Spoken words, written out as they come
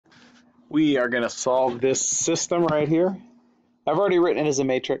We are going to solve this system right here. I've already written it as a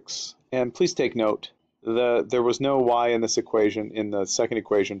matrix, and please take note, there was no y in this equation, in the second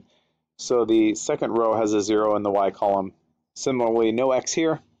equation, so the second row has a 0 in the y column. Similarly, no x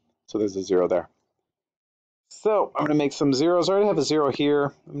here, so there's a 0 there. So I'm going to make some zeros. I already have a 0 here.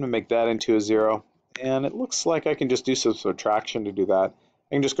 I'm going to make that into a 0, and it looks like I can just do some subtraction to do that.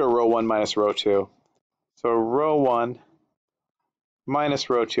 I can just go row 1 minus row 2. So row 1 minus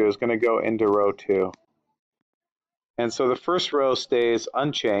row 2 is going to go into row 2. And so the first row stays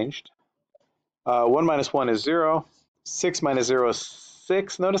unchanged. 1 minus 1 is 0. 6 minus 0 is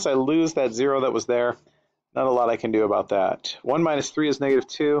 6. Notice I lose that 0 that was there. Not a lot I can do about that. 1 minus 3 is negative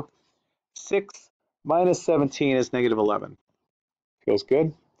 2. 6 minus 17 is negative 11. Feels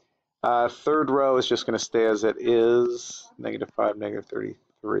good. Third row is just going to stay as it is. Negative 5, negative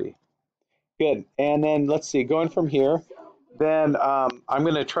 33. Good. And then let's see, going from here, then I'm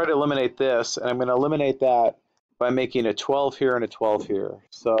going to try to eliminate this, and I'm going to eliminate that by making a 12 here and a 12 here.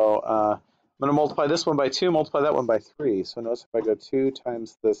 So I'm going to multiply this one by 2, multiply that one by 3. So notice if I go 2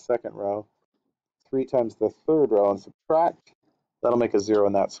 times the second row, 3 times the third row, and subtract, that'll make a 0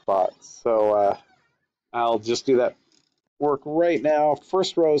 in that spot. So I'll just do that work right now.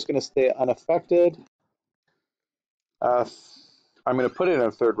 First row is going to stay unaffected. I'm going to put it in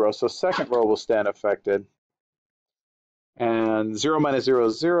a third row, so second row will stay unaffected. And 0 minus 0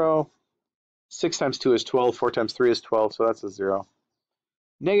 is 0. 6 times 2 is 12. 4 times 3 is 12, so that's a 0.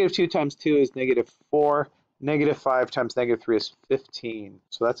 Negative 2 times 2 is negative 4. Negative 5 times negative 3 is 15,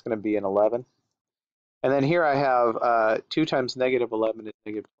 so that's going to be an 11. And then here I have 2 times negative 11 is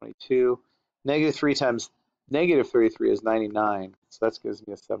negative 22. Negative 3 times negative 33 is 99, so that gives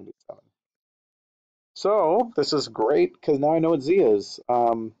me a 77. So this is great because now I know what z is.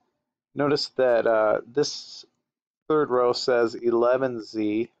 Notice that this third row says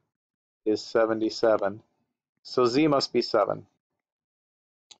 11z is 77. So z must be 7.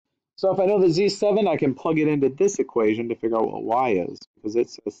 So if I know that z is 7, I can plug it into this equation to figure out what y is, because it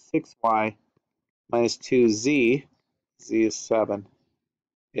says 6y minus 2z, z is 7,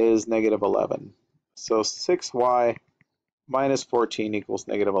 is negative 11. So 6y minus 14 equals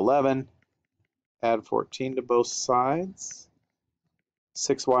negative 11. Add 14 to both sides.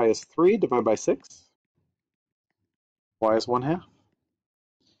 6y is 3, divided by 6. Y is 1/2.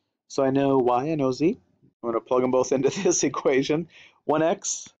 So I know y, I know z. I'm going to plug them both into this equation.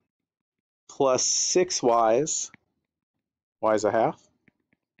 1x plus 6y's, y is 1/2,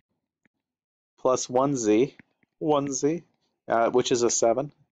 plus 1z, which is a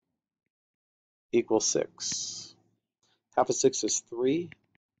 7, equals 6. Half of 6 is 3.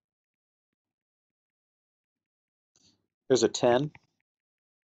 Here's a 10.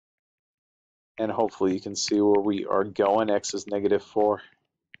 And hopefully you can see where we are going. X is negative 4.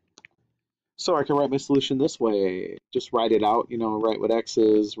 So I can write my solution this way. Just write it out, write what x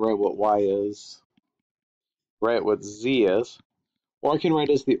is, write what y is, write what z is. Or I can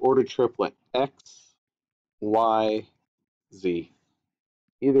write as the ordered triplet, x, y, z.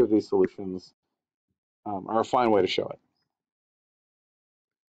 Either of these solutions are a fine way to show it.